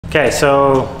Okay,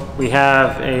 so we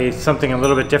have something a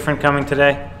little bit different coming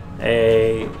today.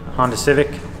 A Honda Civic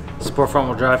sport front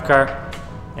wheel drive car,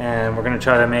 and we're going to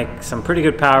try to make some pretty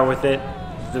good power with it.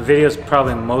 The video is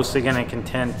probably mostly going to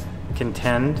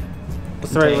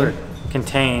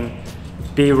contain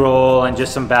B-roll and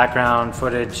just some background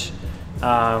footage.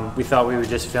 We thought we would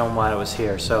just film while it was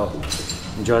here, so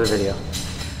enjoy the video.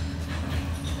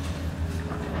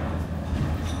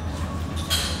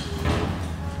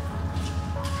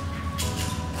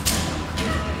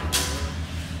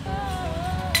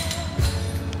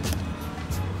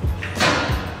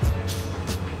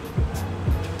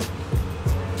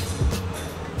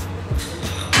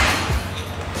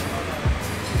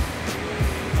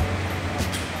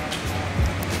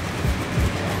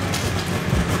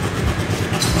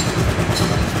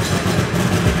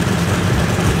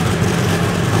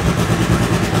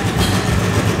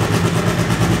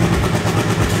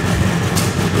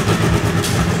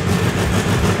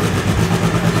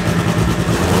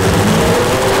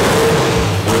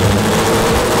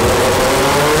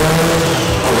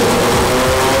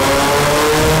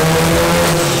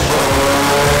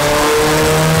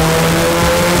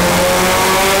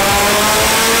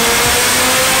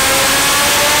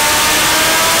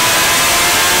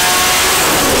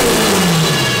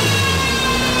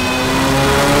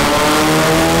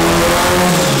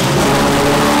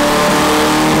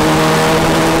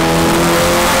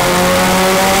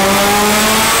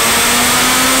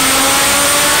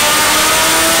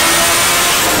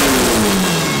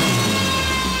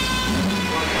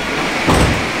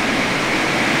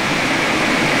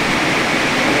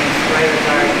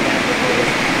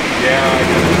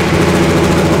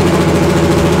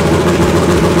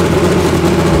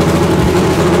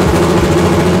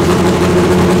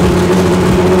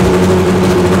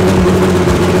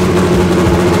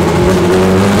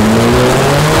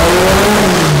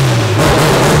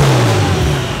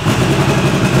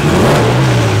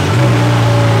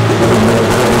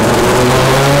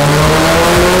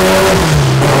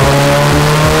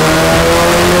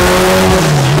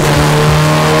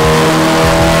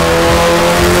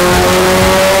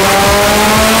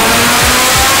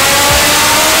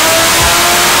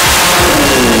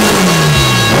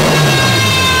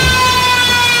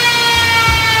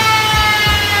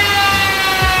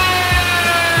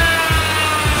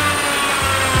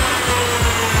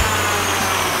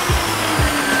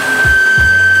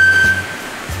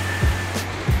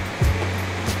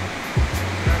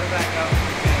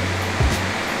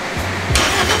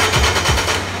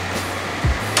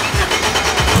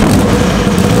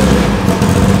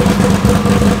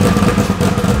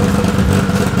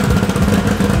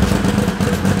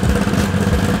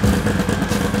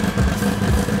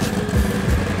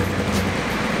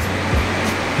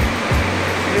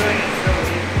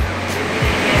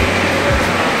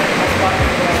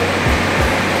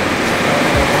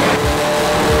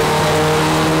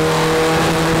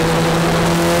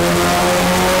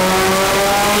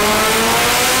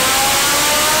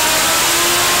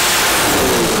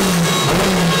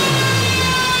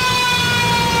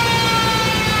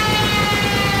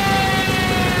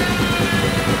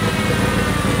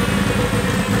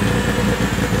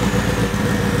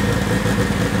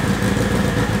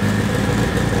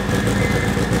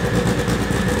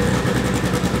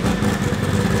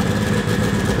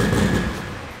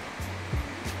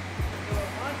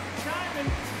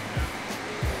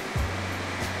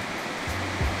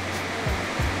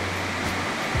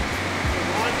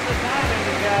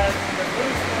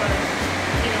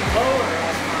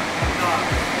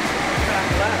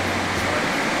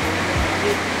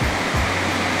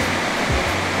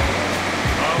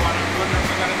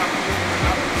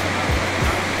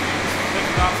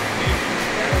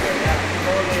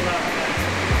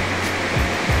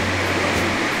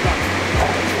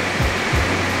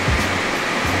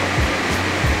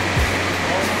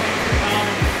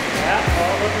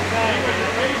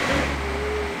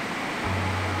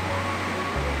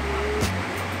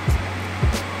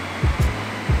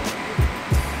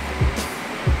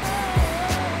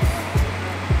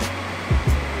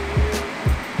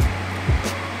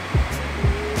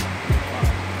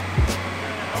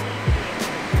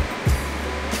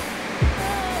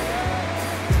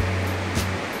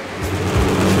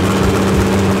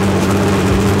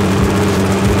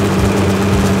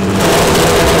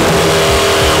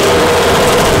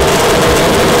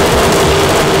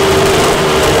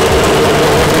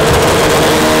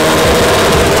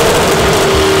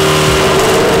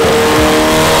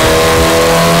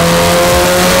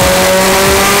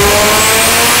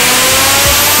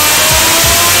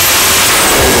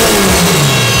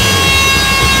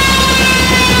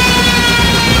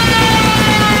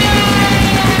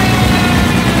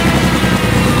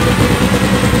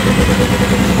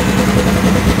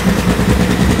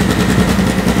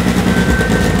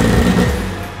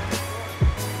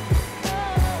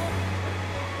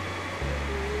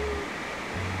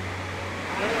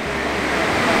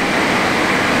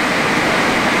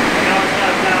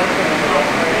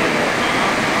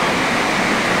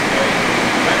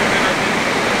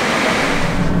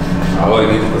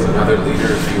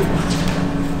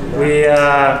 We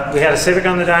had a Civic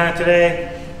on the dyno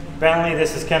today. Bentley,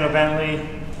 this is Kendall Bentley,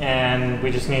 and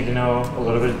we just need to know a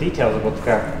little bit of details about the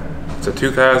car. It's a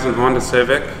 2000 Honda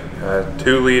Civic,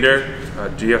 2-liter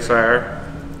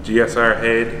GSR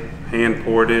head, hand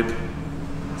ported,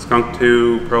 Skunk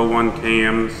 2 Pro 1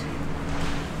 cams,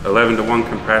 11:1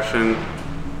 compression.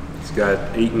 It's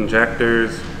got 8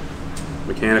 injectors,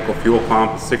 mechanical fuel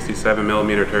pump,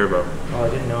 67mm turbo. Oh, I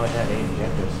didn't know it had 8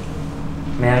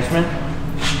 injectors. Management?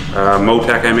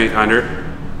 Motec M800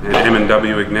 and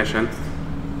M&W ignition.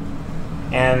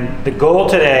 And the goal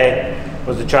today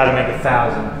was to try to make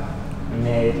 1,000. We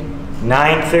made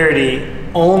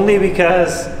 930 only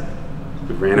because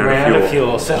we ran out of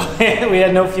fuel. So we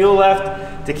had no fuel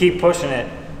left to keep pushing it.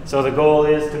 So the goal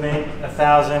is to make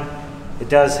 1,000. It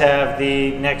does have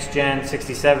the next gen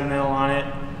 67mm on it.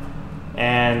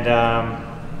 And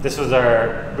this was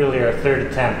really our third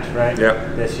attempt, right?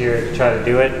 Yep. This year to try to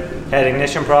do it. Had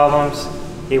ignition problems.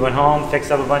 He went home,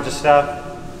 fixed up a bunch of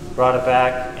stuff, brought it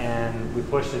back, and we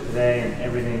pushed it today, and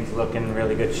everything's looking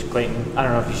really good. Clayton, I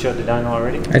don't know if you showed the dyno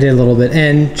already. I did a little bit,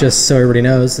 and just so everybody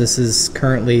knows, this is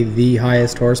currently the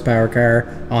highest horsepower car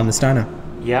on this dyno.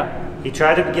 Yep. He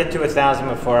tried to get to 1,000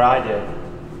 before I did.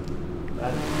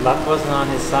 Luck wasn't on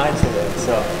his side today,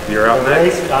 so. You're up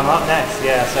next? I'm up next,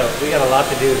 yeah, so we got a lot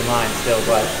to do to mine still,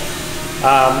 but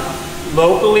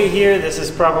locally here, this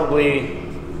is probably,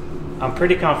 I'm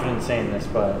pretty confident in saying this,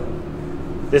 but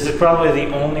this is probably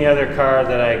the only other car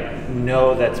that I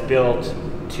know that's built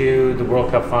to the World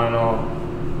Cup final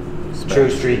True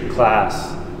Street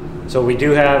class. So we do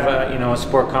have a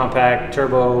sport compact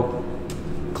turbo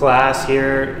class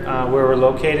here where we're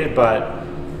located, but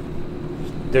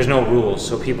there's no rules,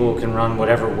 so people can run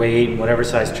whatever weight and whatever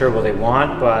size turbo they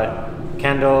want. But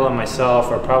Kendall and myself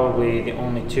are probably the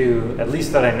only two, at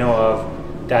least that I know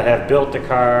of, that have built the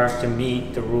car to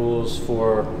meet the rules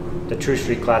for the True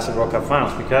Street Classic World Cup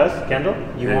Finals. Because, Kendall,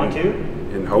 you want to?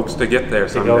 In hopes to get there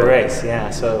someday. To go race, yeah.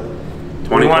 So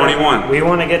 2021. We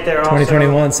want to get there also.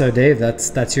 2021, so Dave,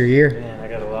 that's your year. Man, I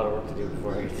got a lot of work to do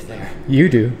before I get there. You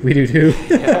do. We do too.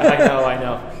 Yeah, I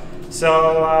know.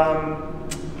 So,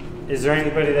 is there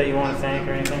anybody that you want to thank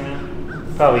or anything,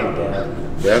 man? Probably your dad.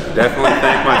 Yep, definitely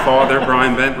thank my father,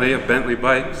 Brian Bentley of Bentley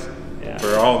Bikes, yeah,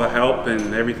 for all the help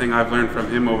and everything I've learned from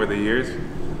him over the years.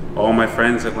 All my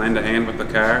friends that lend a hand with the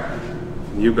car.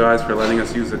 And you guys for letting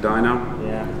us use the dyno.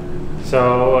 Yeah.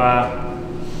 So,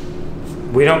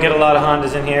 we don't get a lot of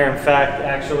Hondas in here. In fact,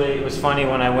 actually, it was funny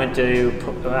when I went to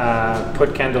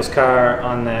put Kendall's car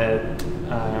on the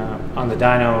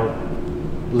dyno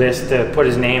list to put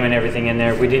his name and everything in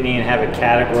there. We didn't even have a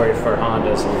category for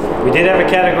Hondas. We did have a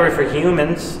category for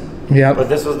humans. Yeah. But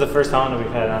this was the first Honda we've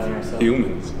had on here. So.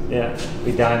 Humans. Yeah.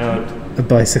 We dynoed a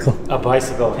bicycle. A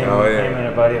bicycle. Him and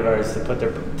a buddy of ours to put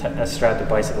strap the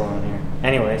bicycle on here.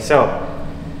 Anyway, so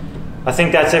I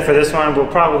think that's it for this one. We'll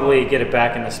probably get it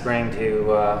back in the spring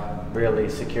to really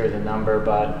secure the number.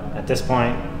 But at this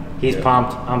point, he's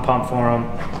pumped. I'm pumped for him.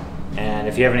 And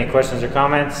if you have any questions or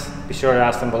comments, be sure to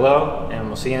ask them below, and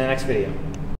we'll see you in the next video.